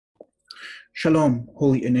Shalom,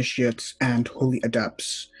 holy initiates and holy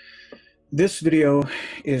adepts. This video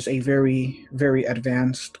is a very, very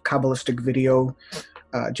advanced Kabbalistic video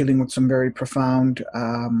dealing with some very profound,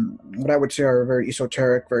 what I would say are very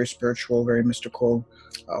esoteric, very spiritual, very mystical,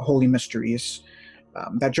 holy mysteries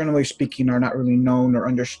that generally speaking are not really known or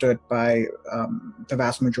understood by the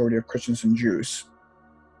vast majority of Christians and Jews.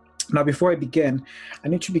 Now, before I begin, I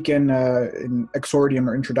need to begin an exordium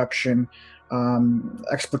or introduction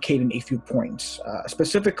explicating a few points.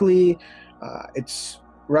 Specifically, it's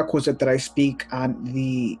requisite that I speak on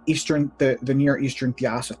the Near Eastern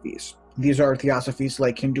theosophies. These are theosophies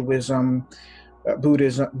like Hinduism,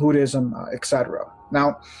 Buddhism, etc.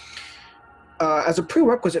 Now, as a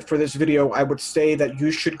prerequisite for this video, I would say that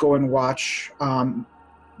you should go and watch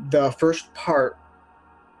the first part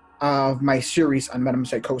of my series on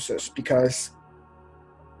metempsychosis, because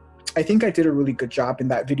I think I did a really good job in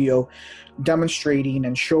that video demonstrating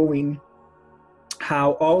and showing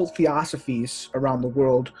how all theosophies around the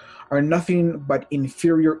world are nothing but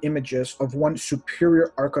inferior images of one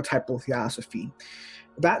superior archetypal theosophy.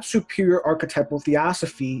 That superior archetypal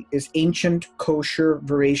theosophy is ancient, kosher,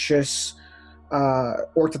 veracious,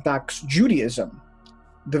 Orthodox Judaism,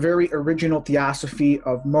 the very original theosophy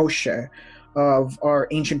of Moshe, of our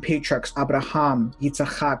ancient patriarchs Abraham,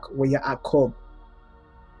 Yitzhak, Yaakov.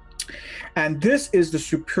 And this is the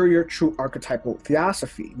superior true archetypal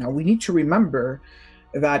theosophy. Now, we need to remember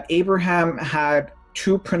that Abraham had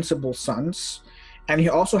two principal sons, and he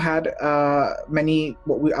also had many,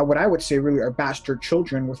 what I would say really are bastard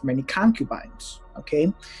children with many concubines,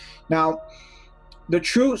 okay? Now, the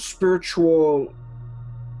true spiritual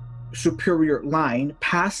superior line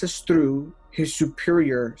passes through his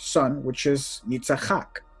superior son, which is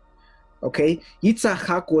Yitzhak. Okay,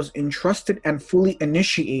 Yitzhak was entrusted and fully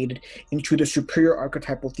initiated into the superior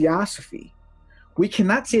archetypal theosophy. We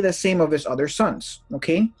cannot say the same of his other sons.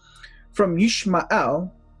 Okay, from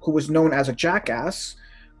Yishmael, who was known as a jackass,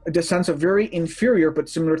 descends a very inferior but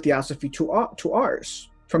similar theosophy to ours.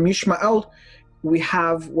 From Yishmael, we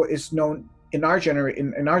have what is known in our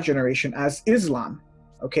generation as Islam.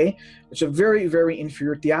 Okay, it's a very, very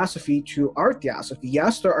inferior theosophy to our theosophy.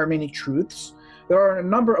 Yes, there are many truths. There are a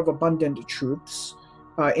number of abundant truths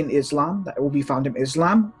in Islam that will be found in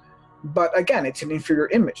Islam. But again, it's an inferior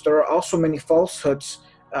image. There are also many falsehoods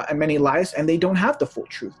and many lies, and they don't have the full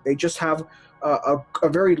truth. They just have a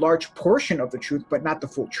very large portion of the truth, but not the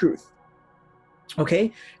full truth.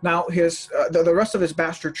 Okay, now the rest of his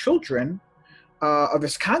bastard children, of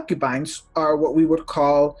his concubines, are what we would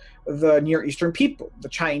call the Near Eastern people, the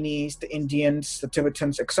Chinese, the Indians, the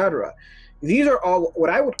Tibetans, etc. These are all what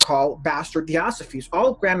I would call bastard theosophies.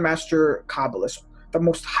 All Grandmaster Kabbalists, the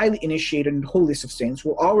most highly initiated and holiest of saints,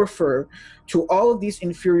 will all refer to all of these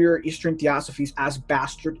inferior Eastern theosophies as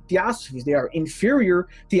bastard theosophies. They are inferior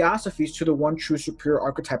theosophies to the one true superior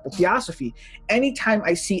archetypal theosophy. Anytime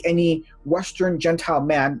I see any Western Gentile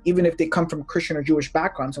man, even if they come from Christian or Jewish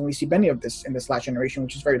backgrounds, and we see many of this in this last generation,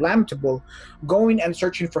 which is very lamentable, going and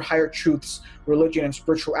searching for higher truths, religion, and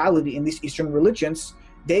spirituality in these Eastern religions,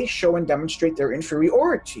 they show and demonstrate their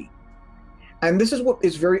inferiority. And this is what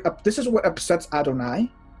upsets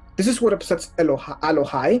Adonai. This is what upsets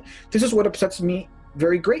Elohai. This is what upsets me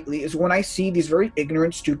very greatly, is when I see these very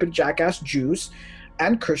ignorant, stupid, jackass Jews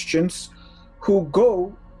and Christians who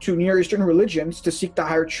go to Near Eastern religions to seek the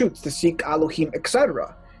higher truths, to seek Elohim,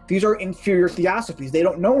 etc. These are inferior theosophies. They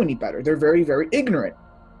don't know any better. They're very, very ignorant.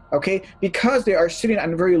 Okay, because they are sitting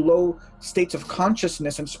on very low states of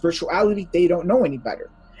consciousness and spirituality, they don't know any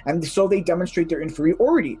better. And so they demonstrate their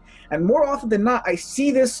inferiority. And more often than not, I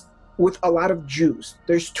see this with a lot of Jews.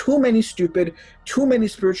 There's too many stupid, too many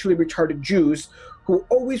spiritually retarded Jews who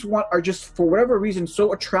always are just, for whatever reason,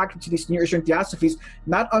 so attracted to these Near Eastern theosophies,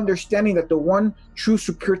 not understanding that the one true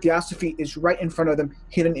superior theosophy is right in front of them,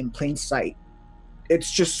 hidden in plain sight.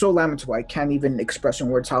 It's just so lamentable. I can't even express in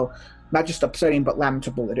words how not just upsetting, but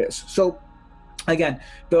lamentable it is. So again,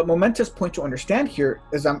 the momentous point to understand here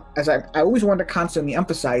is, as I always want to constantly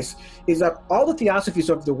emphasize, is that all the theosophies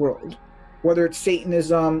of the world, whether it's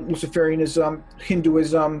Satanism, Luciferianism,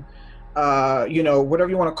 Hinduism, whatever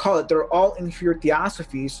you want to call it, they're all inferior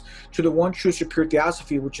theosophies to the one true superior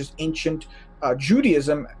theosophy, which is ancient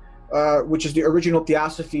Judaism, which is the original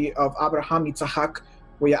theosophy of Abraham, Yitzhak,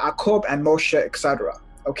 Yaakov, and Moshe, etc.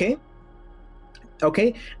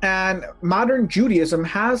 Okay, and modern Judaism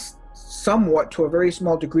has somewhat, to a very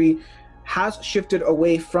small degree, has shifted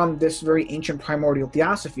away from this very ancient primordial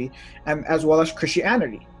theosophy, and as well as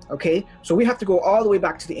Christianity. Okay, so we have to go all the way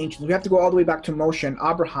back to the ancients. We have to go all the way back to Moshe and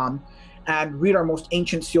Abraham and read our most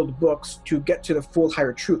ancient sealed books to get to the full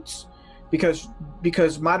higher truths.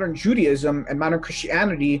 because modern Judaism and modern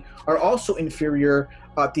Christianity are also inferior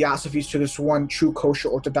theosophies to this one true kosher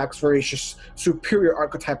orthodox veracious superior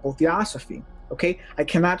archetypal theosophy. Okay, I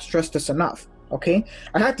cannot stress this enough. Okay,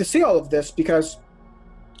 I have to say all of this because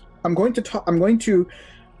I'm going to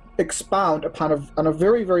expound on a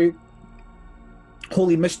very, very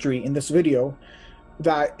holy mystery in this video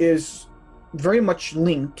that is very much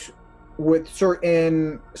linked with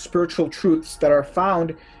certain spiritual truths that are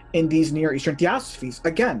found in these Near Eastern theosophies.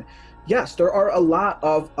 Again, yes, there are a lot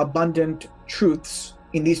of abundant truths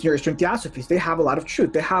in these Near Eastern theosophies. They have a lot of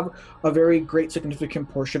truth. They have a very great significant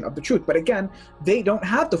portion of the truth. But again, they don't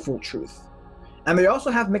have the full truth. And they also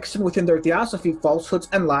have mixed in within their theosophy falsehoods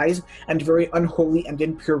and lies and very unholy and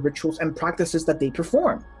impure rituals and practices that they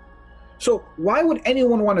perform. So why would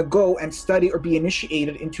anyone want to go and study or be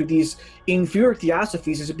initiated into these inferior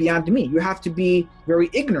theosophies is beyond me. You have to be very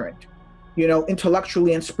ignorant,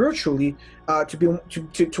 intellectually and spiritually,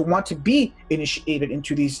 to want to be initiated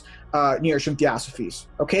into these Near Eastern theosophies.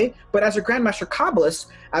 Okay, but as a Grandmaster Kabbalist,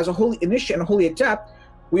 as a holy initiate and a holy adept,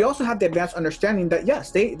 we also have the advanced understanding that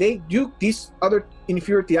yes, they do these other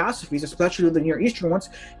inferior theosophies, especially the Near Eastern ones,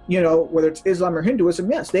 whether it's Islam or Hinduism,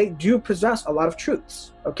 yes, they do possess a lot of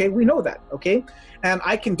truths. Okay, we know that. Okay, and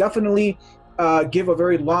I can definitely give a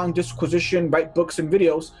very long disquisition, write books and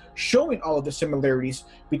videos showing all of the similarities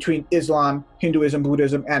between Islam, Hinduism,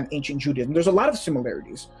 Buddhism, and ancient Judaism. There's a lot of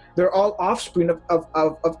similarities. They're all offspring of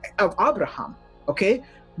Abraham. Okay,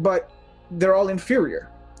 but they're all inferior.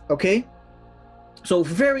 Okay. So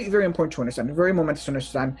very, very important to understand, very momentous to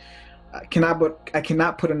understand. I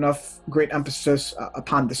cannot put enough great emphasis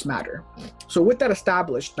upon this matter. So with that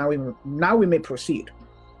established, now we may proceed.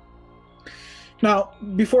 Now,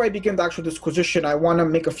 before I begin the actual disquisition, I want to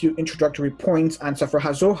make a few introductory points on Sefer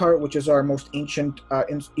HaZohar, which is our most ancient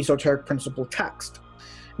esoteric principle text.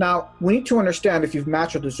 Now, we need to understand, if you've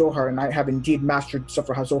mastered the Zohar, and I have indeed mastered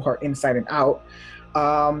Sefer HaZohar inside and out,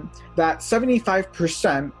 that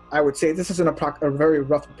 75%, I would say, this is a very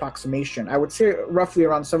rough approximation, I would say roughly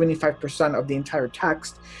around 75% of the entire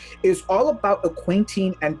text is all about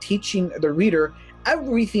acquainting and teaching the reader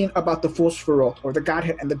everything about the full Sfiroth, or the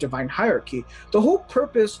Godhead and the divine hierarchy. The whole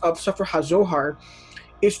purpose of Sefer HaZohar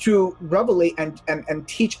is to revelate and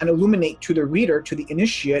teach and illuminate to the reader, to the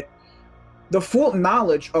initiate, the full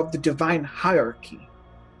knowledge of the divine hierarchy,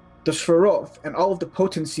 the Sfiroth, and all of the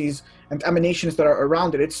potencies and emanations that are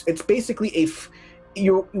around it. It's basically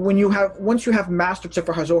once you have mastered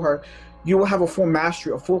Sefer HaZohar, you will have a full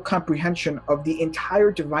mastery, a full comprehension of the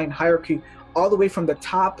entire divine hierarchy, all the way from the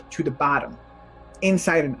top to the bottom,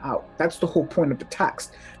 inside and out. That's the whole point of the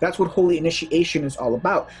text. That's what holy initiation is all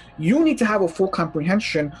about. You need to have a full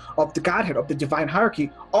comprehension of the Godhead, of the divine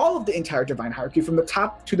hierarchy, all of the entire divine hierarchy, from the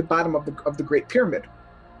top to the bottom of the Great Pyramid.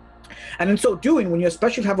 And in so doing, when you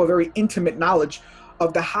especially have a very intimate knowledge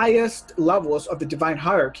of the highest levels of the divine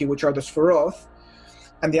hierarchy, which are the Sfiroth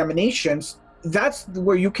and the emanations, that's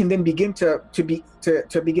where you can then begin to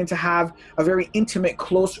begin to have a very intimate,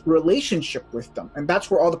 close relationship with them, and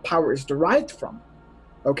that's where all the power is derived from.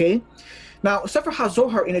 Okay, now Sefer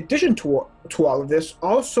HaZohar, in addition to all of this,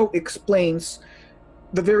 also explains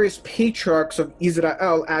the various patriarchs of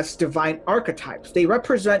Israel as divine archetypes. They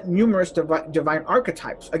represent numerous divine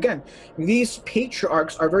archetypes. Again, these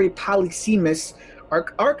patriarchs are very polysemous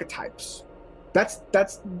archetypes. That's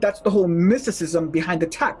the whole mysticism behind the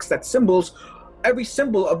text. That every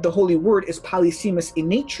symbol of the holy word is polysemous in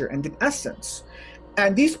nature and in essence.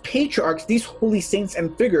 And these patriarchs, these holy saints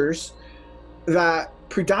and figures that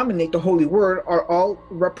predominate the holy word, are all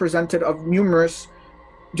represented of numerous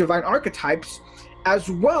divine archetypes, as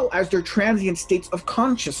well as their transient states of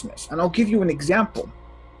consciousness. And I'll give you an example.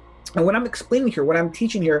 And what I'm explaining here, what I'm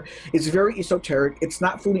teaching here, is very esoteric. It's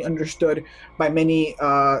not fully understood by many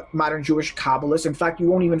modern Jewish Kabbalists. In fact, you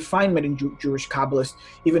won't even find many Jewish Kabbalists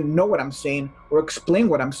even know what I'm saying or explain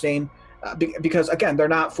what I'm saying, because, again, they're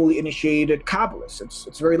not fully initiated Kabbalists.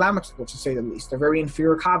 It's very lamentable, to say the least. They're very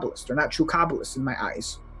inferior Kabbalists. They're not true Kabbalists in my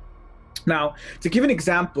eyes. Now, to give an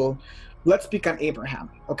example, let's speak on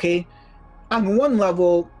Abraham, okay? On one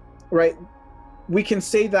level, right, we can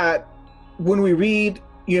say that when we read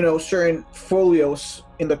certain folios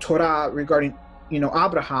in the Torah regarding,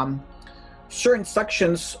 Abraham, certain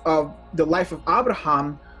sections of the life of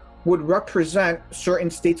Abraham would represent certain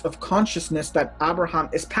states of consciousness that Abraham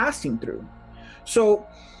is passing through. So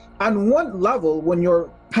on one level, when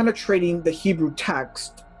you're penetrating the Hebrew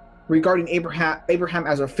text regarding Abraham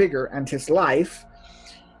as a figure and his life,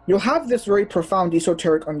 you'll have this very profound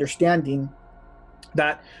esoteric understanding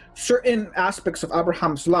that certain aspects of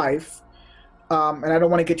Abraham's life and I don't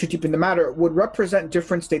want to get too deep in the matter, would represent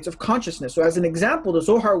different states of consciousness. So as an example, the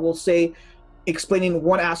Zohar will say, explaining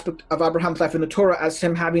one aspect of Abraham's life in the Torah as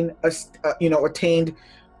him having, attained,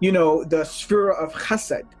 the Sfiroth of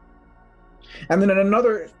Chesed. And then in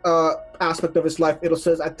another aspect of his life, it'll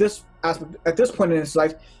says at this point in his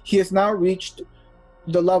life, he has now reached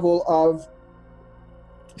the level of,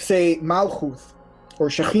 say, Malchuth or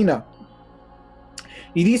Shekhinah.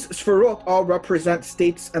 These Sfiroth all represent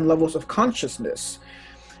states and levels of consciousness.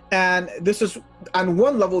 And this is, on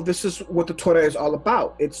one level, this is what the Torah is all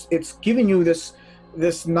about. It's giving you this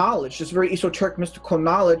knowledge, this very esoteric, mystical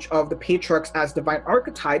knowledge of the patriarchs as divine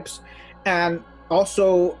archetypes, and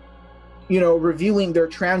also, revealing their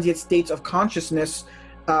transient states of consciousness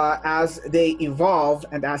as they evolve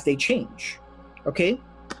and as they change. Okay,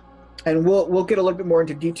 and we'll get a little bit more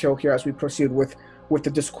into detail here as we proceed with the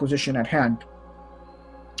disquisition at hand.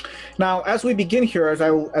 Now, as we begin here, as I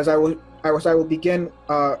will begin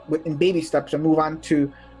in baby steps and move on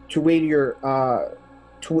to weightier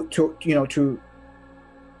to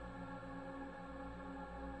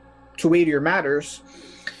weightier matters.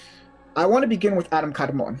 I want to begin with Adam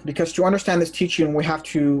Kadmon, because to understand this teaching, I have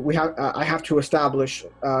to establish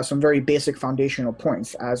some very basic foundational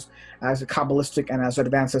points, as Kabbalistic and as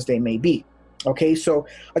advanced as they may be. Okay, so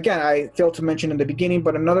again, I failed to mention in the beginning,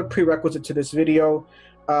 but another prerequisite to this video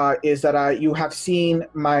is that you have seen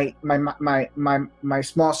my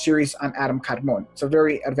small series on Adam Kadmon. It's a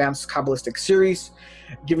very advanced Kabbalistic series,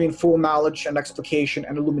 giving full knowledge and explication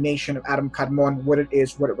and illumination of Adam Kadmon, what it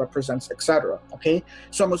is, what it represents, etc. Okay,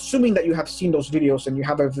 so I'm assuming that you have seen those videos and you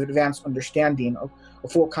have an advanced understanding, a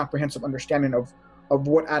full comprehensive understanding of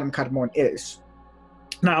what Adam Kadmon is.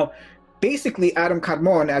 Now, basically, Adam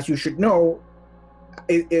Kadmon, as you should know,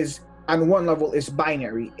 is on one level is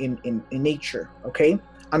binary in nature. Okay,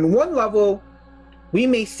 on one level, we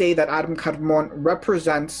may say that Adam Kadmon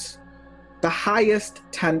represents the highest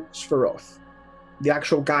 10 Sfiroth, the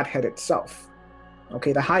actual Godhead itself.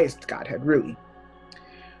 Okay, the highest Godhead, really.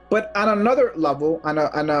 But on another level, on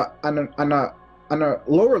a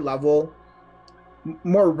lower level,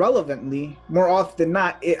 more relevantly, more often than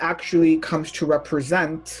not, it actually comes to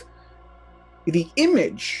represent the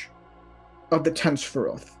image of the 10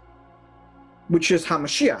 Sfiroth, which is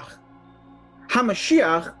HaMashiach.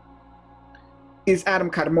 HaMashiach is Adam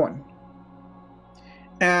Kadmon.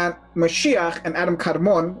 And Mashiach and Adam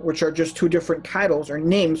Kadmon, which are just two different titles or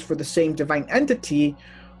names for the same divine entity,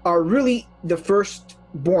 are really the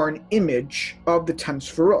firstborn image of the 10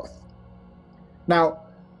 Sfiroth. Now,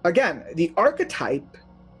 again, the archetype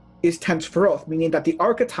is 10 Sfiroth, meaning that the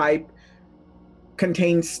archetype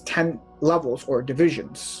contains 10 levels or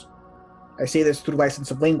divisions. I say this through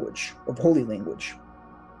license of language, of holy language.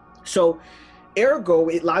 So, ergo,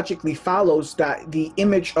 it logically follows that the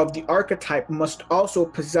image of the archetype must also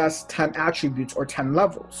possess 10 attributes or 10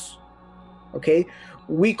 levels. Okay,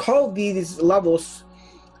 we call these levels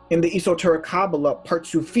in the esoteric Qabbalah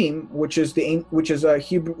Partzufim, which is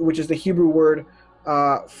the Hebrew word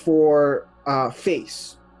for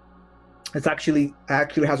face. It actually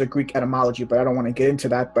has a Greek etymology, but I don't want to get into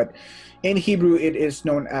that. But in Hebrew, it is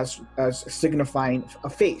known as signifying a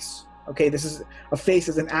face. Okay, this is a face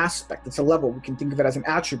as an aspect. It's a level. We can think of it as an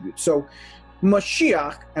attribute. So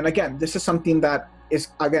Mashiach, and again, this is something that is,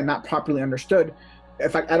 again, not properly understood. In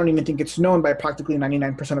fact, I don't even think it's known by practically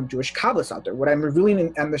 99% of Jewish Kabbalists out there. What I'm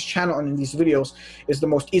revealing on this channel and in these videos is the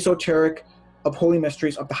most esoteric of holy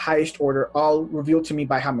mysteries of the highest order, all revealed to me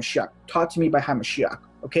by HaMashiach, taught to me by HaMashiach.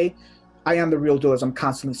 Okay, I am the real deal, as I'm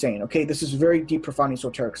constantly saying. Okay, this is very deep, profound,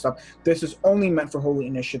 esoteric stuff. This is only meant for holy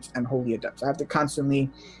initiates and holy adepts. I have to constantly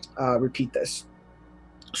repeat this.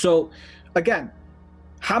 So, again,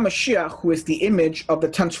 HaMashiach, who is the image of the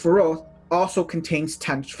 10 Sfiroth, also contains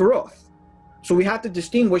 10 Sfiroth. So we have to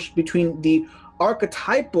distinguish between the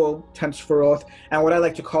archetypal 10 Sfiroth and what I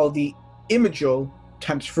like to call the imageal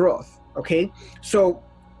 10 Sfiroth. Okay, so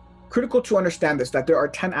critical to understand this, that there are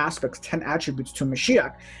 10 aspects, 10 attributes to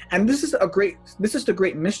Mashiach, and this is the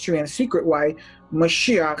great mystery and secret why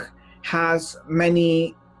Mashiach has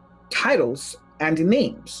many titles and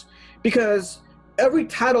names, because every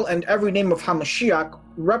title and every name of HaMashiach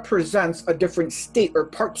represents a different state or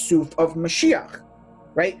partzuf of Mashiach,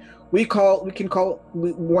 right? We can call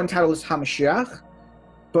one title is HaMashiach,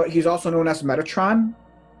 but he's also known as Metatron.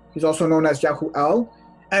 He's also known as Yahuel.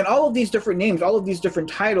 And all of these different names, all of these different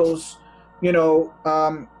titles,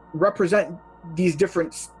 represent these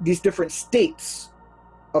different states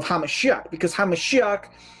of HaMashiach, because HaMashiach,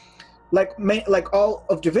 like all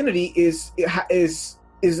of divinity, is a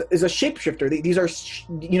shapeshifter.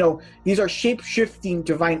 These are shape-shifting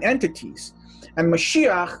divine entities. And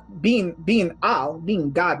Mashiach, being Al,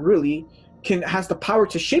 being God, really has the power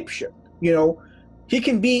to shapeshift. He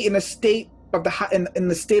can be in a state of in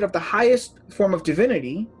the state of the highest form of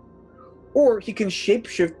divinity, or he can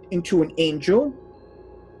shapeshift into an angel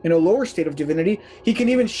in a lower state of divinity. He can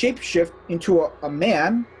even shapeshift into a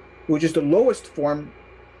man, which is the lowest form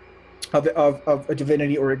of a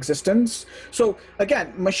divinity or existence. So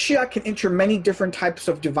again, Mashiach can enter many different types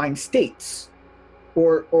of divine states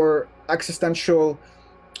or existential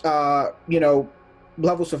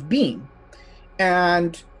levels of being.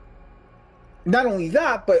 And not only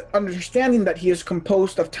that, but understanding that he is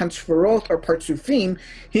composed of 10 Sfiroth or Partzufim,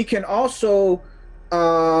 he can also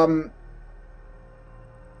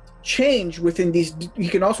change within these. He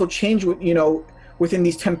can also change within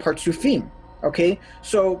these 10 Partzufim. Okay,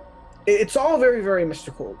 so it's all very, very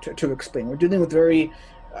mystical to explain. We're dealing with very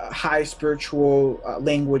high spiritual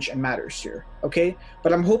language and matters here. Okay,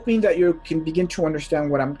 but I'm hoping that you can begin to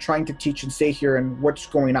understand what I'm trying to teach and say here and what's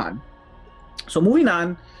going on. So moving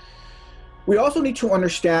on. We also need to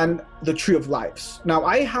understand the Tree of Lives. Now,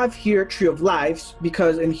 I have here Tree of Lives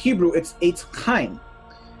because in Hebrew it's Eitz Chaim.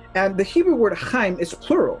 And the Hebrew word Chaim is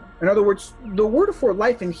plural. In other words, the word for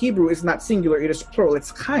life in Hebrew is not singular, it is plural, it's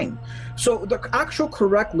Chaim. So the actual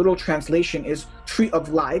correct literal translation is Tree of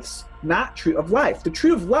Lives, not Tree of Life. The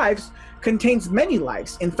Tree of Lives contains many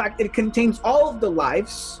lives. In fact, it contains all of the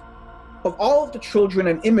lives of all of the children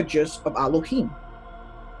and images of Elohim,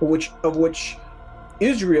 of which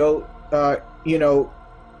Israel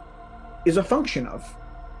is a function of.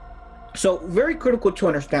 So very critical to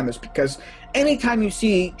understand this, because anytime you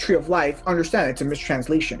see Tree of Life, understand it's a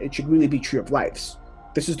mistranslation. It should really be Tree of Lives.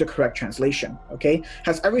 This is the correct translation, okay?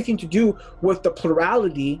 Has everything to do with the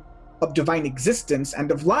plurality of divine existence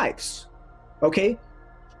and of lives, okay?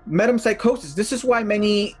 Metempsychosis. This is why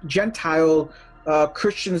many Gentile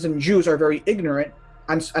Christians and Jews are very ignorant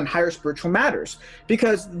on higher spiritual matters,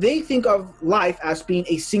 because they think of life as being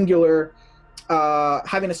a singular,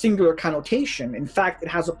 having a singular connotation. In fact, it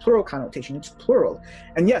has a plural connotation. It's plural.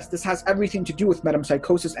 And yes, this has everything to do with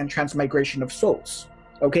metempsychosis and transmigration of souls.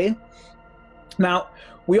 Okay? Now,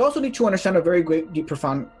 we also need to understand a very great, deep,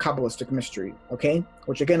 profound Kabbalistic mystery, okay?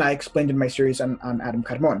 Which again, I explained in my series on Adam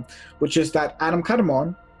Kadmon, which is that Adam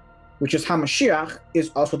Kadmon, which is HaMashiach, is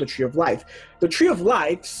also the Tree of Life. The Tree of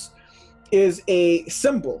Lives is a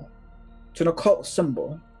symbol, it's an occult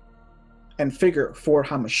symbol and figure for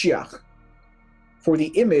HaMashiach, for the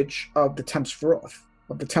image of the 10 Sfiroth,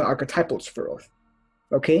 of the 10 archetypal Sfiroth,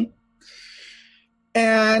 okay?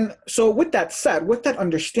 And so with that said, with that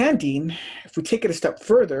understanding, if we take it a step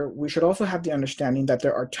further, we should also have the understanding that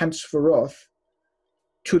there are 10 Sfiroth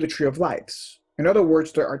to the Tree of Lives. In other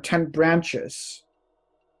words, there are 10 branches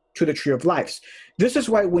to the Tree of Lives. This is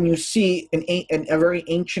why when you see a very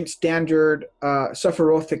ancient standard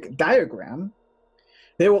Sfirothic diagram,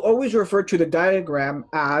 they will always refer to the diagram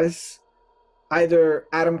as either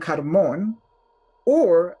Adam Kadmon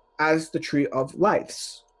or as the Tree of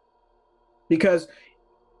Lives. Because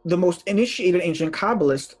the most initiated ancient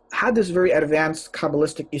Kabbalists had this very advanced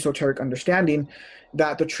Kabbalistic esoteric understanding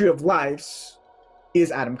that the Tree of Lives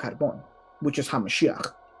is Adam Kadmon, which is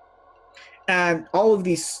HaMashiach. And all of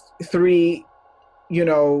these three,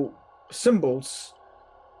 symbols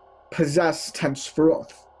possess 10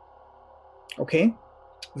 Sfiroth. Okay?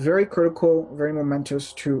 Very critical, very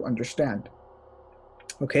momentous to understand.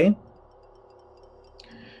 Okay?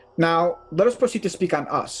 Now, let us proceed to speak on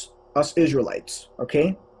us Israelites.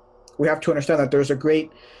 Okay? We have to understand that there's a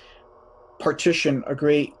great partition, a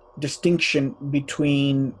great distinction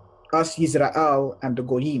between us, Yisrael, and the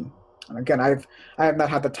Goyim. And again, I have not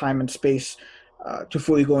had the time and space to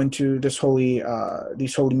fully go into these holy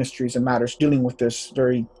mysteries and matters dealing with this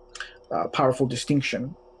very powerful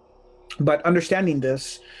distinction. But understanding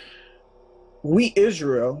this, we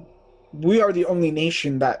Israel, we are the only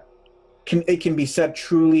nation that it can be said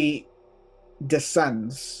truly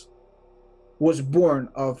descends, was born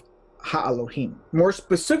of Ha-Elohim. More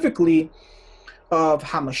specifically, of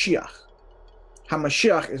HaMashiach.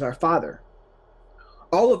 HaMashiach is our father.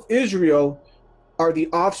 All of Israel are the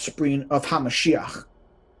offspring of HaMashiach.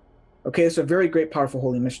 Okay, it's a very great, powerful,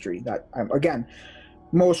 holy mystery that, again,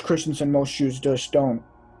 most Christians and most Jews just don't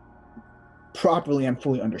properly and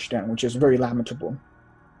fully understand, which is very lamentable.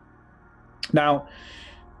 Now,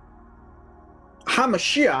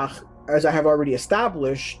 HaMashiach, as I have already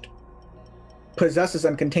established, possesses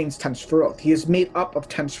and contains 10 Sfiroth. He is made up of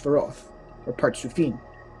 10 Sfiroth, or Partzufim.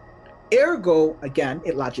 Ergo, again,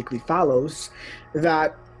 it logically follows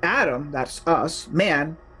that Adam, that's us,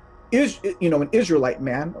 man, is, an Israelite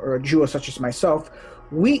man, or a Jew such as myself,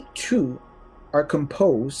 we too are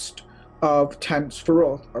composed of 10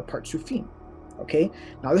 Sfiroth or Partzufim. Okay,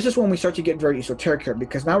 now this is when we start to get very esoteric here,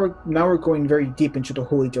 because now we're going very deep into the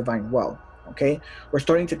holy divine well. Okay, we're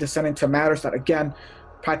starting to descend into matters that, again,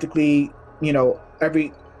 practically,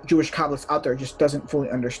 every Jewish Kabbalist out there just doesn't fully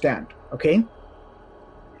understand. Okay,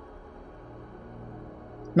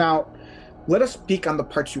 now let us speak on the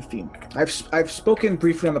Partzufim. I've spoken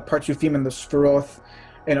briefly on the Partzufim and the Sfiroth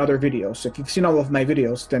in other videos. So if you've seen all of my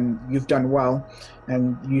videos, then you've done well,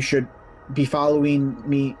 and you should be following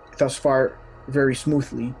me thus far very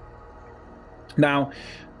smoothly. Now,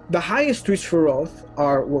 the highest three Sfiroth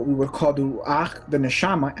are what we would call the Ruach, the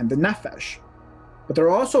Neshama, and the Nefesh. But there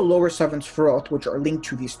are also lower 7 Sfiroth which are linked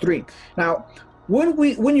to these three. Now,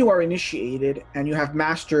 when you are initiated and you have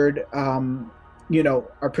mastered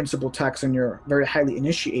our principal text, and you're very highly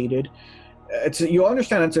initiated, you'll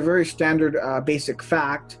understand it's a very standard basic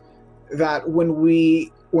fact that when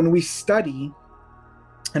we study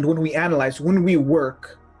and when we analyze, when we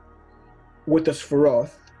work with the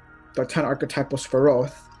Sfiroth, the 10 archetypal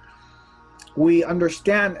Sfiroth, we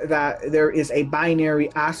understand that there is a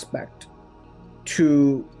binary aspect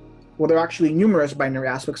to, well, there are actually numerous binary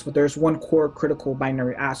aspects, but there's one core critical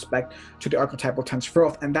binary aspect to the archetypal 10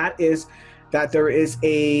 Sfiroth, and that is that there is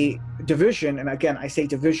a division, and again, I say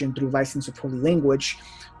division through license of holy language,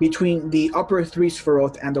 between the upper 3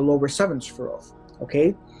 Sfiroth and the lower 7 Sfiroth,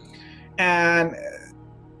 okay? And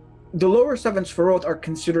the lower 7 Sfiroth are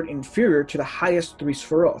considered inferior to the highest 3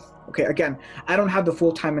 Sfiroth. Okay, again, I don't have the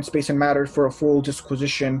full time and space and matter for a full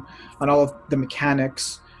disquisition on all of the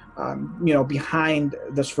mechanics, behind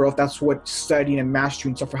the Sfiroth. That's what studying and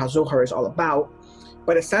mastering Sefer HaZohar is all about.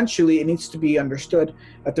 But essentially, it needs to be understood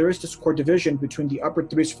that there is this core division between the upper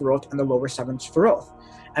 3 Sfiroth and the lower 7 Sfiroth.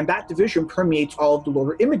 And that division permeates all of the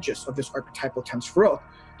lower images of this archetypal 10 Sfiroth.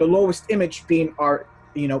 The lowest image being our,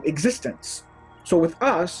 existence. So with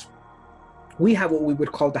us, we have what we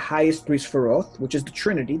would call the highest 3 Sfiroth, which is the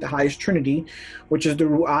Trinity, the highest Trinity, which is the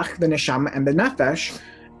Ruach, the Neshama, and the Nefesh,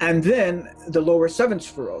 and then the lower 7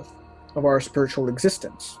 Sfiroth of our spiritual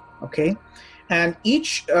existence, okay? And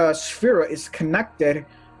each Sphira is connected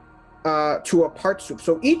to a Partzuf.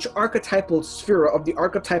 So each archetypal Sphira of the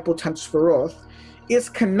archetypal 10 Sfiroth is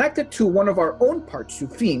connected to one of our own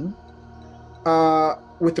Partzufim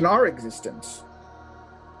within our existence.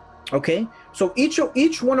 Okay, so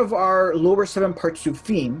each one of our lower 7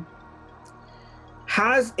 Partzufim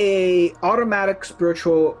has a automatic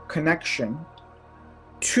spiritual connection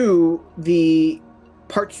to the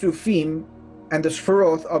Partzufim and the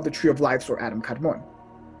Sfiroth of the Tree of Life, or Adam Kadmon.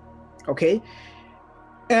 Okay,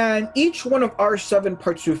 and each one of our 7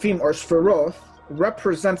 Partzufim or Sfiroth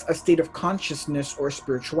represents a state of consciousness or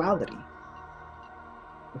spirituality.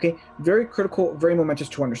 Okay, very critical, very momentous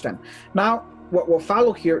to understand. Now, what will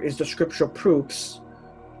follow here is the scriptural proofs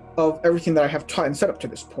of everything that I have taught and set up to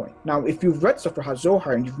this point. Now, if you've read Sefer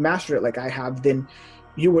HaZohar and you've mastered it like I have, then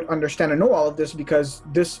you would understand and know all of this, because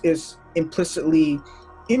this is implicitly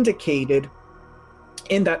indicated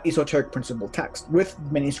in that esoteric principle text with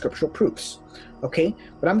many scriptural proofs. Okay,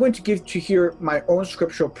 but I'm going to give to here my own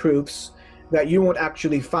scriptural proofs that you won't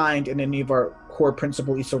actually find in any of our core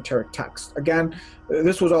principle esoteric texts. Again,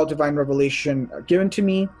 this was all divine revelation given to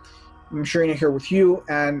me. I'm sharing it here with you,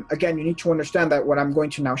 and again, you need to understand that what I'm going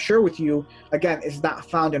to now share with you, again, is not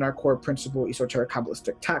found in our core principle esoteric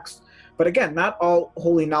Kabbalistic text. But again, not all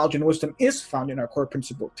holy knowledge and wisdom is found in our core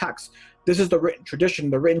principle text. This is the written tradition.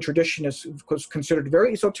 The written tradition was considered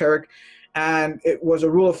very esoteric, and it was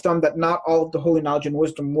a rule of thumb that not all of the holy knowledge and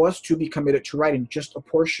wisdom was to be committed to writing, just a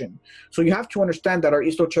portion. So you have to understand that our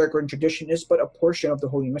esoteric written tradition is but a portion of the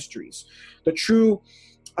holy mysteries. The true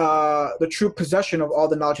possession of all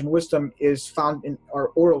the knowledge and wisdom is found in our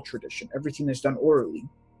oral tradition. Everything is done orally.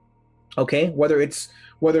 Okay, whether it's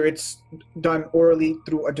done orally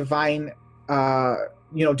through a divine,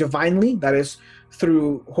 divinely, that is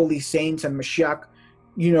through holy saints and Mashiach,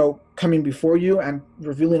 coming before you and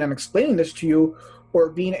revealing and explaining this to you, or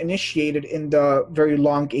being initiated in the very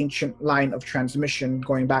long ancient line of transmission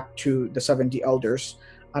going back to the 70 elders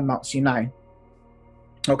on Mount Sinai.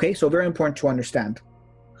 Okay, so very important to understand.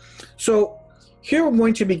 So here we're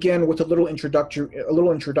going to begin with a little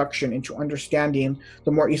introduction into understanding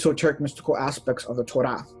the more esoteric mystical aspects of the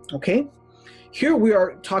Torah. Okay, here we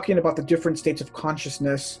are talking about the different states of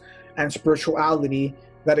consciousness and spirituality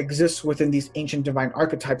that exists within these ancient divine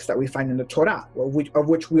archetypes that we find in the Torah, of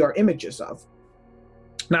which we are images of.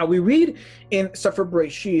 Now we read in Sefer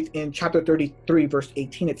Bereshith in chapter 33, verse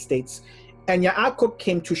 18, it states, "And Yaakov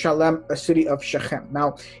came to Shalem, a city of Shechem."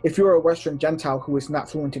 Now, if you're a Western Gentile who is not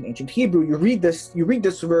fluent in ancient Hebrew, you read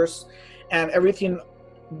this verse, and everything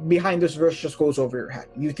behind this verse just goes over your head.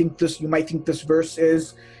 You might think this verse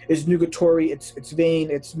is nugatory, it's vain,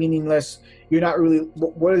 it's meaningless. You're not really,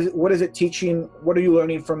 what is it teaching? What are you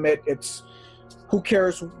learning from it? It's, who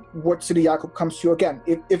cares what city Yaakov comes to? Again,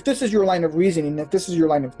 if this is your line of reasoning, if this is your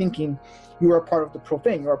line of thinking, you are part of the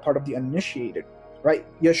profane, you are part of the uninitiated, right?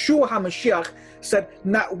 Yeshua HaMashiach said,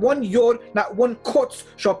 not one yod, not one kotz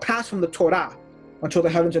shall pass from the Torah until the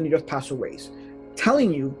heavens and the earth pass away.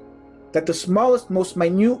 Telling you that the smallest, most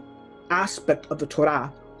minute aspect of the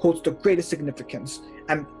Torah holds the greatest significance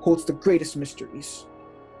and holds the greatest mysteries.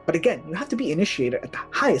 But again, you have to be initiated at the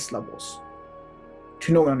highest levels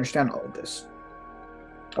to know and understand all of this.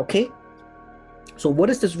 Okay? So what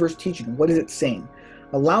is this verse teaching? What is it saying?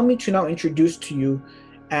 Allow me to now introduce to you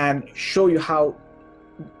and show you how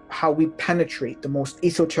we penetrate the most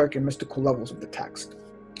esoteric and mystical levels of the text.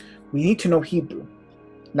 We need to know Hebrew.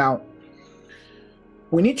 Now,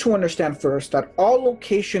 we need to understand first that all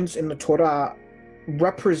locations in the Torah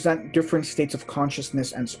represent different states of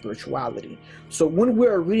consciousness and spirituality. So when we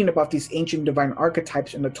are reading about these ancient divine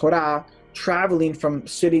archetypes in the Torah, traveling from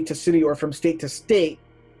city to city or from state to state,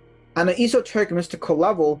 on an esoteric mystical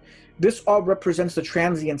level, this all represents the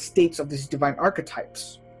transient states of these divine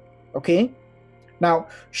archetypes. Okay? Now,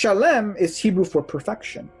 Shalem is Hebrew for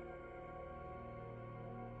perfection.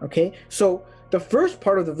 Okay? So the first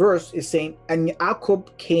part of the verse is saying, and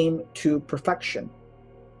Yaakov came to perfection.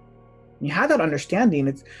 You have that understanding.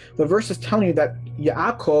 The verse is telling you that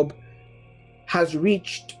Yaakov has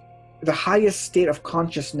reached the highest state of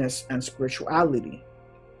consciousness and spirituality.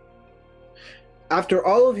 After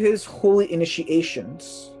all of his holy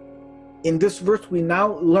initiations, in this verse we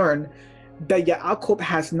now learn that Yaakov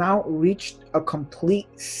has now reached a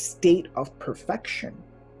complete state of perfection.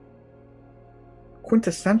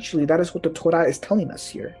 Quintessentially, that is what the Torah is telling us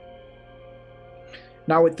here.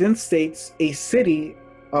 Now it then states a city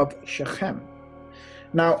of Shechem.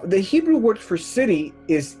 Now the Hebrew word for city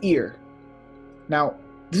is Ir. Now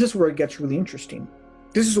this is where it gets really interesting.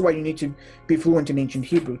 This is why you need to be fluent in ancient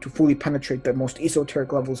Hebrew to fully penetrate the most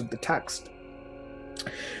esoteric levels of the text.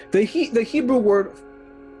 The Hebrew word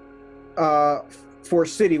for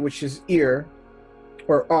city, which is Ir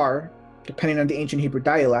or Ar, depending on the ancient Hebrew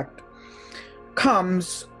dialect,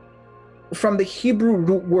 comes from the Hebrew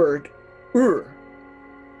root word ur,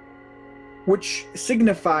 which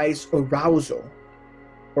signifies arousal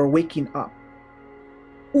or waking up.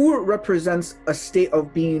 Ur represents a state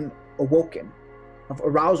of being awoken, of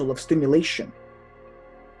arousal, of stimulation.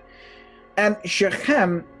 And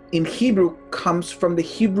Shechem in Hebrew comes from the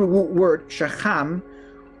Hebrew root word shacham,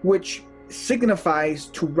 which signifies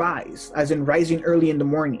to rise, as in rising early in the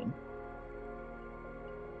morning.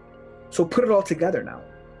 So put it all together now.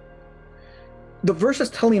 The verse is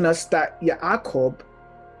telling us that Yaakov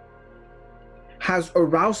has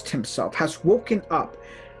aroused himself, has woken up,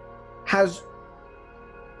 has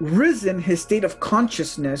risen his state of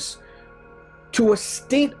consciousness to a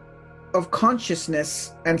state of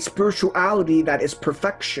consciousness and spirituality that is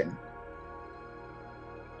perfection.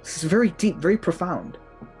 This is very deep, very profound.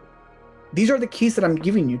 These are the keys that I'm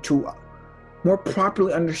giving you to more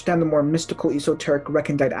properly understand the more mystical, esoteric,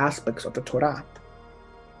 recondite aspects of the Torah.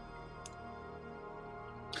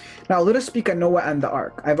 Now let us speak on Noah and the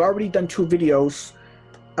Ark. I've already done 2 videos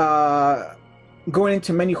going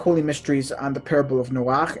into many holy mysteries on the parable of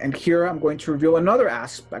Noah, and here I'm going to reveal another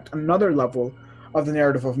aspect, another level of the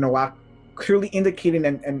narrative of Noah, clearly indicating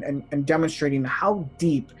and demonstrating how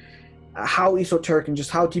deep, how esoteric, and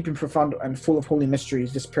just how deep and profound and full of holy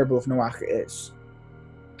mysteries this parable of Noah is.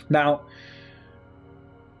 Now,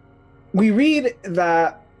 we read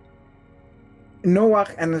that Noah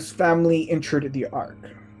and his family entered the ark.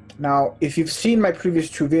 Now, if you've seen my previous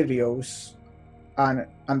 2 videos on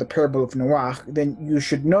the parable of Noah, then you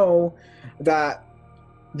should know that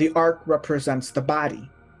the ark represents the body,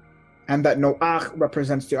 and that Noah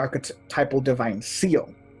represents the archetypal divine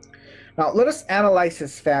seal. Now, let us analyze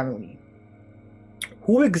his family.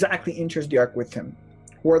 Who exactly enters the ark with him?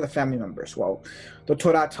 Who are the family members? Well, the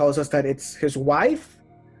Torah tells us that it's his wife,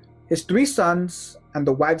 his 3 sons, and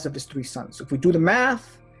the wives of his 3 sons. If we do the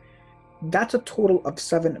math, that's a total of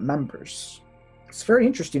 7 members. It's very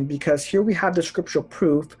interesting because here we have the scriptural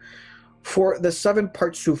proof for the 7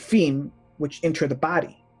 Partzufim which enter the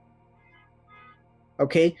body.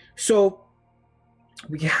 Okay, so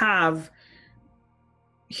we have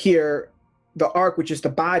here the ark, which is the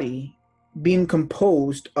body, being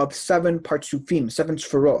composed of 7 Partzufim, 7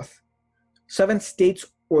 Sfiroth, 7 states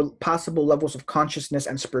or possible levels of consciousness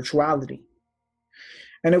and spirituality.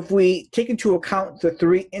 And if we take into account the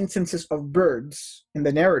 3 instances of birds in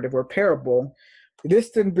the narrative or parable,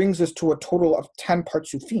 This then brings us to a total of 10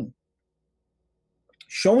 Partzufim,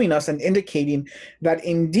 showing us and indicating that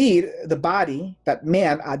indeed the body, that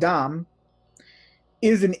man, Adam,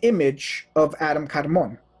 is an image of Adam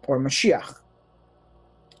Kadmon, or Mashiach.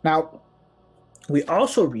 Now, we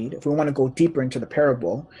also read, if we want to go deeper into the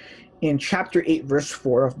parable, in chapter 8, verse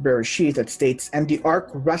 4 of Bereshit, it states, "And the ark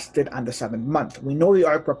rested on the 7th month." We know the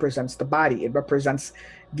ark represents the body. It represents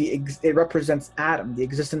Adam, the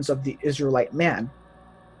existence of the Israelite man.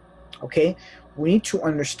 Okay? We need to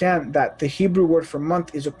understand that the Hebrew word for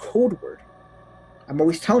month is a code word. I'm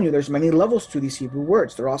always telling you there's many levels to these Hebrew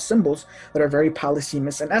words. They're all symbols that are very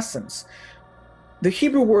polysemous in essence. The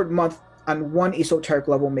Hebrew word month on one esoteric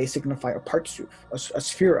level may signify a partzuf, a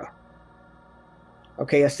sphira,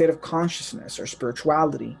 okay, a state of consciousness or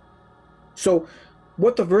spirituality. So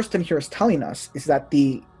what the verse then here is telling us is that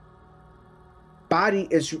the body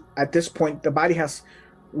is, at this point, the body has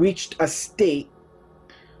reached a state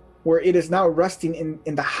where it is now resting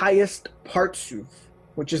in the highest partzuf,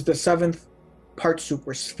 which is the 7th partzuf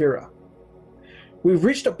or sphira. We've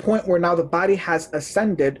reached a point where now the body has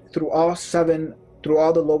ascended through all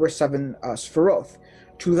the lower 7 Sfiroth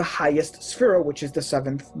to the highest sphira, which is the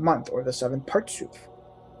 7th month or the 7th partzuf.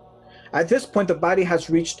 At this point, the body has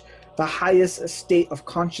reached the highest state of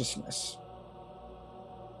consciousness.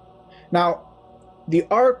 Now, the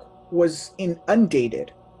ark was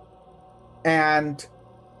inundated and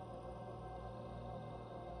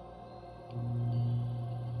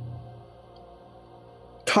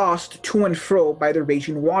tossed to and fro by the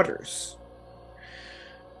raging waters.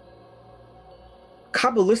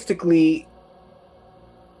 Kabbalistically,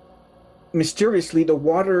 mysteriously, the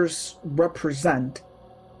waters represent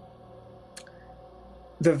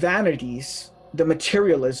the vanities, the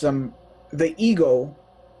materialism, the ego,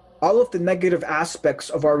 all of the negative aspects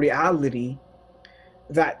of our reality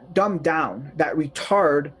that dumb down, that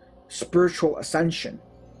retard spiritual ascension.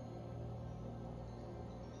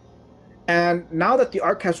 And now that the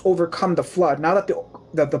ark has overcome the flood, now that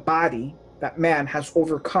the body, that man, has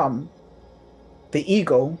overcome the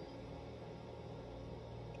ego,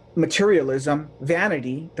 materialism,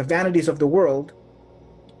 vanity, the vanities of the world,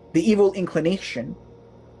 the evil inclination,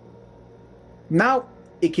 now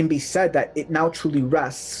it can be said that it now truly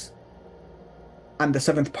rests on the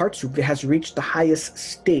 7th partzuf. It has reached the highest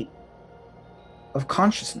state of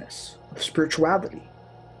consciousness, of spirituality.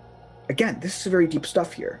 Again, this is very deep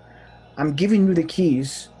stuff here. I'm giving you the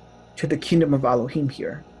keys to the kingdom of Elohim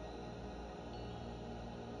here.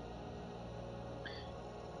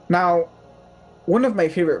 Now, one of my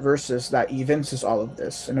favorite verses that evinces all of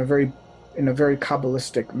this in a very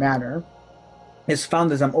Kabbalistic manner is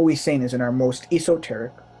found, as I'm always saying, is in our most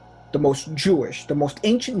esoteric, the most Jewish, the most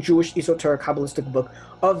ancient Jewish esoteric Kabbalistic book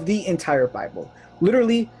of the entire Bible.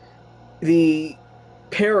 Literally the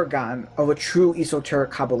paragon of a true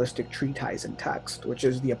esoteric Kabbalistic treatise and text, which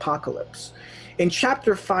is the Apocalypse. In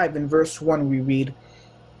chapter 5, in verse 1, we read,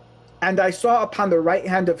 "And I saw upon the right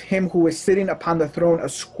hand of him who was sitting upon the throne a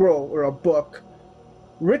scroll," or a book,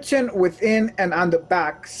 "written within and on the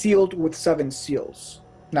back, sealed with 7 seals."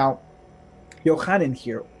 Now, Yochanan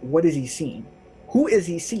here, what is he seeing? Who is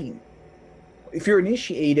he seeing? If you're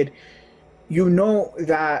initiated, you know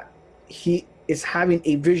that he is having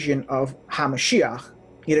a vision of HaMashiach.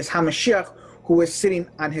 It is HaMashiach who is sitting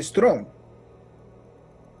on his throne.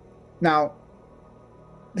 Now,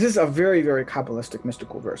 this is a very, very Kabbalistic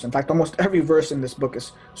mystical verse. In fact, almost every verse in this book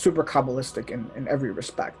is super Kabbalistic in every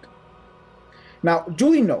respect. Now,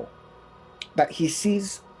 duly know that he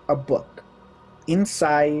sees a book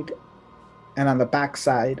inside and on the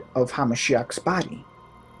backside of HaMashiach's body.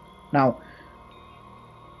 Now,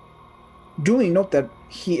 duly note that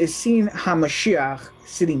he is seeing HaMashiach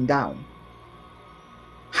sitting down.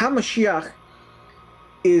 HaMashiach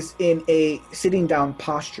is in a sitting down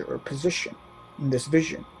posture or position in this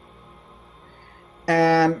vision.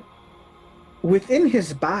 And within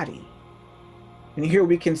his body, and here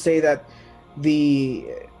we can say that the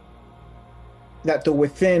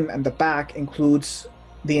within and the back includes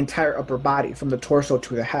the entire upper body, from the torso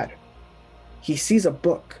to the head. He sees a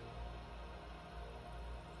book.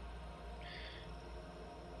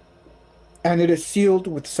 And it is sealed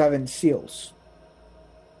with 7 seals.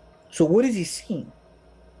 So what is he seeing?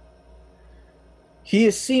 He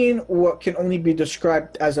is seeing what can only be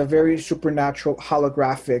described as a very supernatural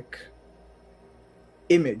holographic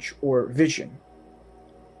image or vision.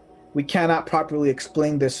 We cannot properly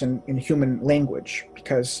explain this in human language,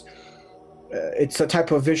 because it's a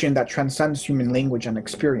type of vision that transcends human language and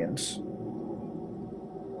experience.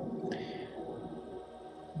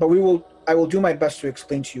 But I will do my best to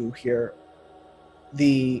explain to you here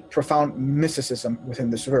the profound mysticism within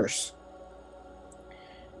this verse.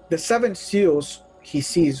 The 7 seals he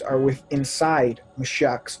sees are inside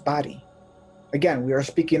Mashiach's body. Again, we are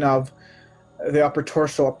speaking of the upper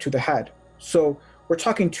torso up to the head. So we're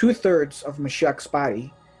talking 2/3 of Mashiach's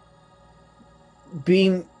body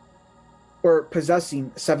being or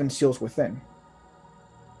possessing 7 seals within.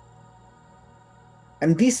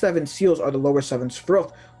 And these 7 seals are the lower 7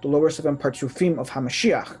 Sfiroth, the lower 7 Partzufim of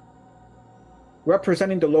HaMashiach,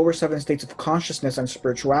 representing the lower 7 states of consciousness and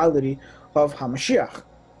spirituality of HaMashiach.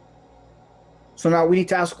 So now we need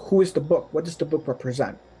to ask, who is the book? What does the book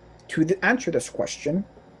represent? To answer this question,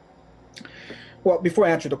 well, before I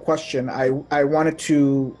answer the question, I wanted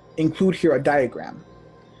to include here a diagram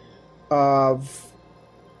of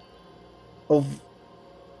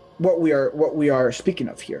what we are speaking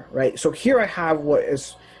of here, right? So here I have what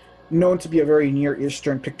is known to be a very Near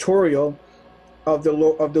Eastern pictorial of the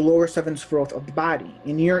lower 7 Sfiroth of the body.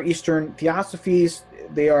 In Near Eastern theosophies,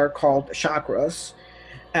 they are called chakras,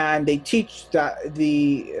 and they teach that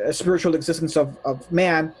the spiritual existence of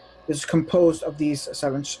man is composed of these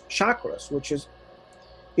 7 chakras, which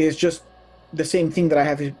is just the same thing that I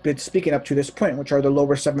have been speaking up to this point, which are the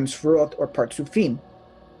lower 7 Sfiroth or Partzufim.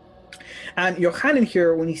 And Yochanan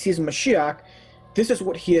here, when he sees Mashiach, this is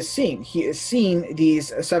what he is seeing. He is seeing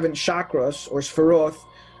these 7 chakras or Sfiroth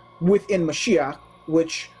within Mashiach,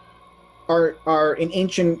 which are in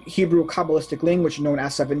ancient Hebrew Kabbalistic language known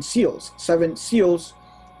as 7 seals. 7 seals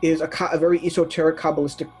is a very esoteric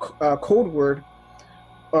Kabbalistic code word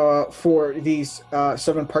for these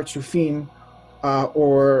 7 Partzufim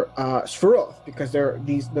or Sfiroth, because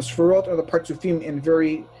the Sfiroth or the Partzufim in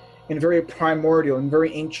very primordial and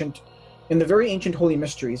very ancient, in the very ancient holy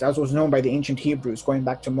mysteries, as was known by the ancient Hebrews, going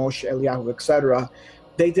back to Moshe, Eliyahu, etc.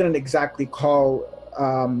 They didn't exactly call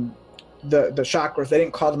the chakras, they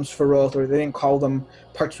didn't call them Sfiroth, or they didn't call them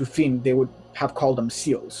Partzufim. They would have called them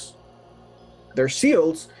seals. They're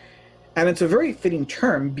seals, and it's a very fitting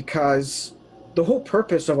term because the whole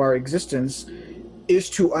purpose of our existence is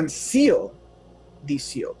to unseal these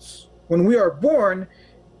seals. When we are born,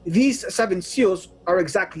 these 7 seals are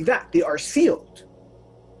exactly that. They are sealed.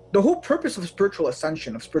 The whole purpose of spiritual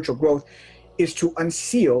ascension, of spiritual growth, is to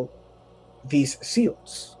unseal these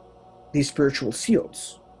seals, these spiritual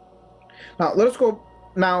seals. Now, let us go.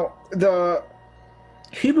 Now, the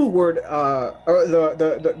Hebrew word, or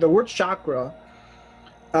the word chakra,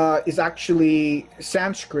 is actually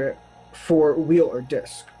Sanskrit for wheel or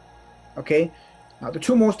disc. Okay? Now, the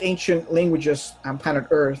 2 most ancient languages on planet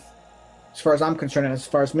Earth, as far as I'm concerned, and as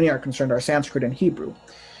far as many are concerned, are Sanskrit and Hebrew.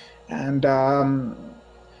 And,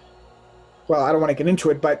 well, I don't want to get into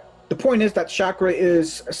it, but the point is that chakra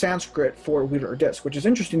is Sanskrit for wheel or disc, which is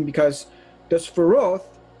interesting because the Sfiroth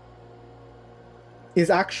is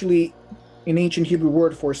actually an ancient Hebrew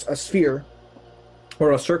word for a sphere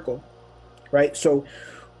or a circle, right? So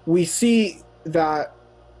we see that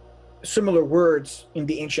similar words in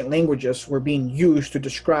the ancient languages were being used to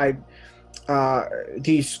describe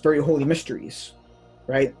these very holy mysteries,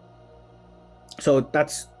 right? So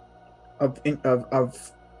that's of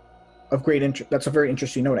great interest. That's a very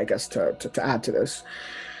interesting note, I guess, to add to this.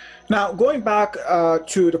 Now, going back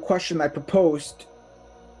to the question I proposed,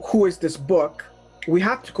 who is this book? We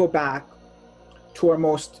have to go back to our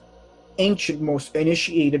most ancient, most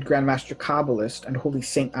initiated Grand Master Kabbalist and holy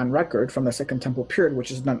saint on record from the Second Temple period,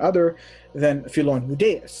 which is none other than Philon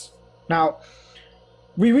Judaeus. Now,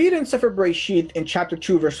 we read in Sefer Bereshit in chapter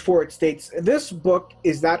 2, verse 4, it states, "This book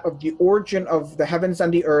is that of the origin of the heavens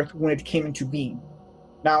and the earth when it came into being."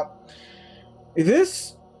 Now,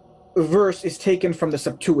 this verse is taken from the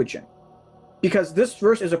Septuagint, because this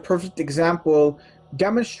verse is a perfect example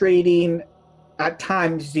demonstrating at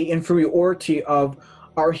times the inferiority of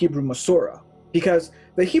our Hebrew Masorah, because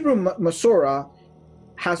the Hebrew Masorah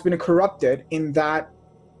has been corrupted in that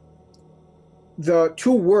the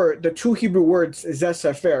two Hebrew words Zeh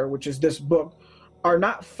Sefer, which is this book, are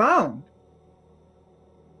not found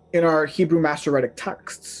in our Hebrew Masoretic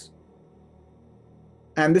texts.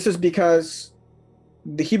 And this is because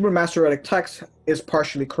the Hebrew Masoretic text is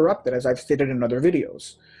partially corrupted, as I've stated in other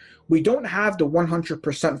videos. We don't have the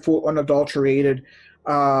 100% full, unadulterated,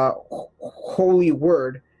 holy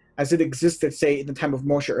word as it existed, say, in the time of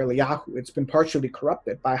Moshe or Eliyahu. It's been partially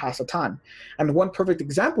corrupted by Hasatan. And one perfect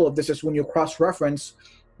example of this is when you cross-reference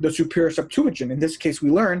the Superior Septuagint. In this case, we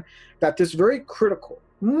learn that this very critical,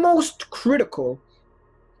 most critical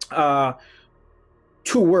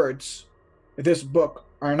 2 words, this book,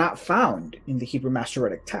 are not found in the Hebrew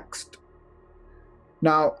Masoretic text.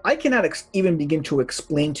 Now, I cannot even begin to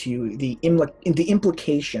explain to you the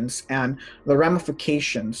implications and the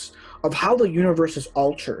ramifications of how the universe is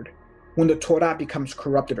altered when the Torah becomes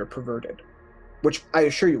corrupted or perverted, which I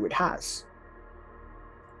assure you it has.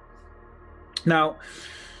 Now,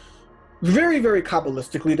 very, very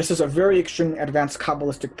Kabbalistically, this is a very extremely advanced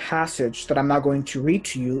Kabbalistic passage that I'm now going to read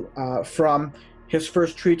to you from his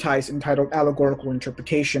first treatise entitled Allegorical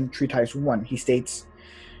Interpretation, Treatise 1. He states,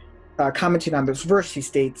 commenting on this verse, he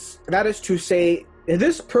states, that is to say,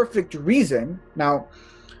 this perfect reason. Now,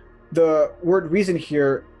 the word reason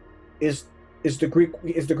here is the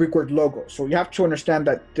Greek word logos. So you have to understand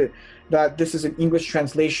that this is an English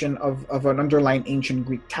translation of an underlying ancient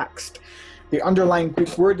Greek text. The underlying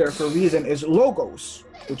Greek word there for reason is logos,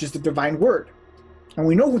 which is the divine word. And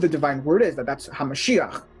we know who the divine word is, that's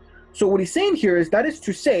Hamashiach. So what he's saying here is that is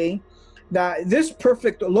to say that this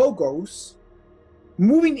perfect logos,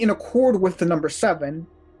 moving in accord with the number 7,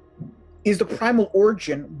 is the primal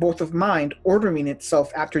origin both of mind ordering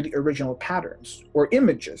itself after the original patterns or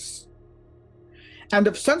images, and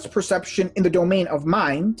of sense perception in the domain of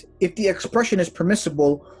mind, if the expression is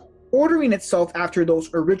permissible, ordering itself after those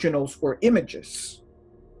originals or images.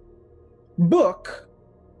 Book,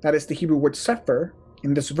 that is the Hebrew word sefer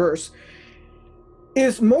in this verse,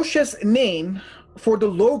 is Moshe's name for the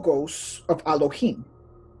logos of Elohim,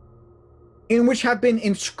 in which have been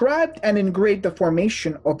inscribed and engraved the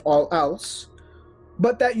formation of all else,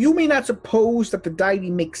 but that you may not suppose that the deity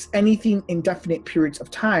makes anything in definite periods of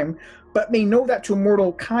time, but may know that to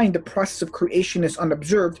mortal kind the process of creation is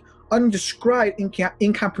unobserved, undescribed,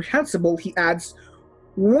 incomprehensible. He adds,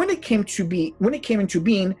 when it came into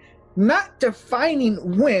being, not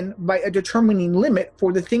defining when by a determining limit,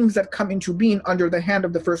 for the things that come into being under the hand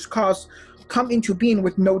of the first cause come into being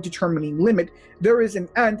with no determining limit. There is an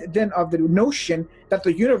end then of the notion that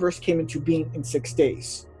the universe came into being in 6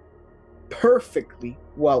 days. Perfectly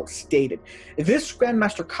well stated. This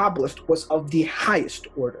Grandmaster Kabbalist was of the highest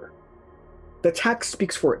order. The text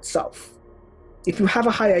speaks for itself. If you have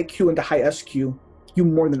a high IQ and a high SQ, you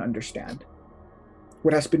more than understand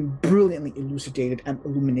what has been brilliantly elucidated and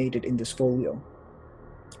illuminated in this folio.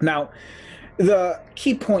 Now, the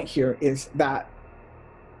key point here is that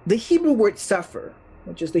the Hebrew word sefer,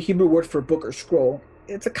 which is the Hebrew word for book or scroll,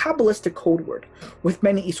 it's a Kabbalistic code word with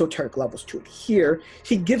many esoteric levels to it. Here,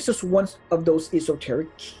 he gives us one of those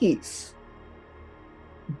esoteric keys.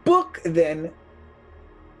 Book, then,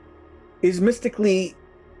 is mystically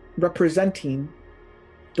representing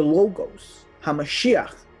the logos,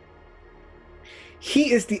 Hamashiach.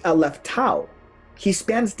 He is the Aleph Tau. He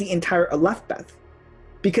spans the entire Aleph Beth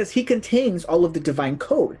because he contains all of the divine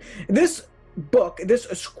code. This book, this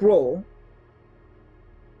scroll,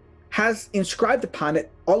 has inscribed upon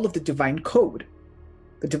it all of the divine code.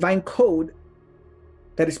 The divine code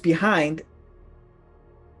that is behind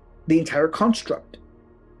the entire construct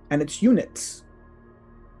and its units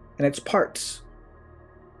and its parts.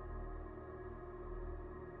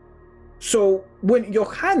 So when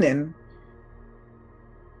Yochanan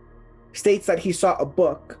states that he saw a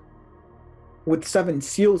book with 7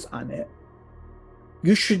 seals on it,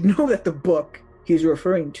 you should know that the book he's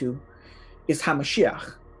referring to is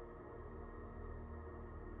Hamashiach.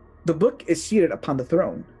 The book is seated upon the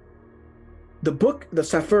throne. The book, the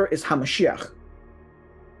Sefer, is Hamashiach,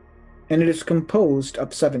 and it is composed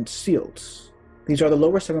of 7 seals. These are the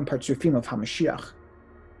lower 7 Partzufim of Hamashiach,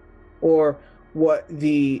 or what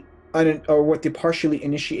the partially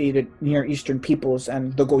initiated Near Eastern peoples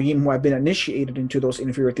and the Goyim who have been initiated into those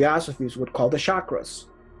inferior theosophies would call the chakras.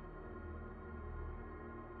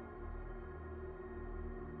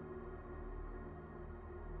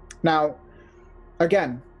 Now,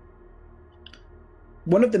 again,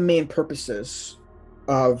 one of the main purposes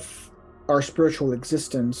of our spiritual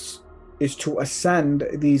existence is to ascend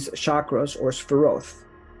these chakras or Sfiroth.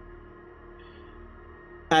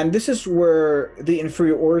 And this is where the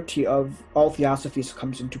inferiority of all theosophies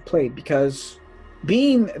comes into play, because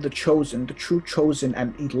being the chosen, the true chosen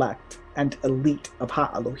and elect and elite of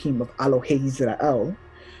Ha-Elohim, of Elohei Yisrael,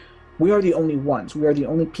 we are the only ones, we are the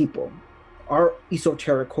only people. Our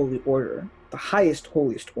esoteric holy order, the highest,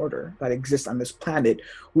 holiest order that exists on this planet,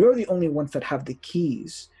 we are the only ones that have the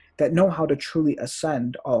keys, that know how to truly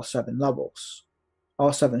ascend all 7 levels,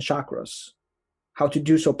 all 7 chakras, how to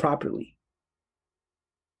do so properly.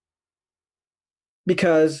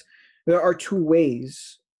 Because there are 2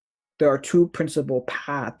 ways, there are 2 principal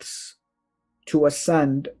paths to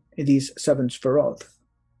ascend these 7 Sfiroth.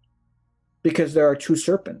 Because there are 2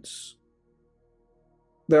 serpents.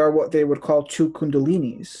 There are what they would call 2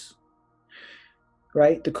 kundalinis.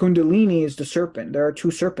 right? The Kundalini is the serpent. There are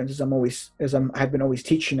two serpents, I've been always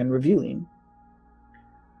teaching and revealing.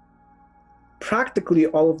 Practically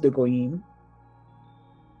all of the Goyim,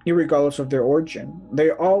 irregardless of their origin,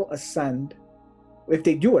 they all ascend. If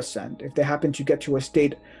they do ascend, if they happen to get to a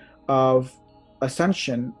state of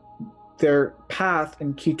ascension, their path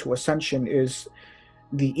and key to ascension is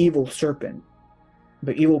the evil serpent,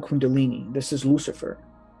 the evil Kundalini. This is Lucifer.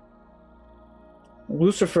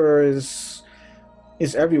 Lucifer is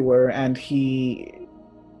everywhere, and he's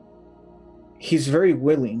very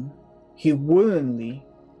willing. He willingly,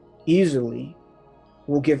 easily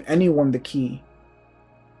will give anyone the key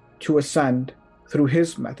to ascend through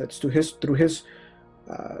his methods, through his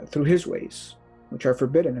ways, which are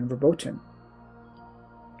forbidden and verboten,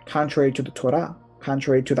 contrary to the Torah,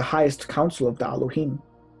 contrary to the highest counsel of the Elohim.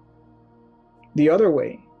 The other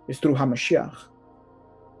way is through HaMashiach.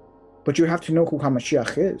 But you have to know who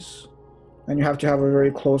HaMashiach is, and you have to have a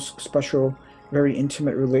very close, special, very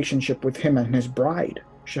intimate relationship with him and his bride,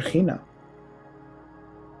 Shekhinah.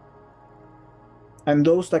 And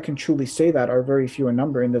those that can truly say that are very few in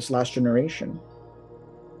number in this last generation.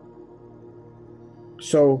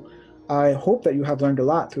 So I hope that you have learned a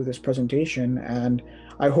lot through this presentation, and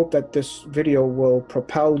I hope that this video will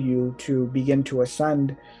propel you to begin to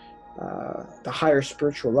ascend the higher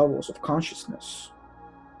spiritual levels of consciousness.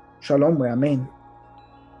 Shalom, Amen.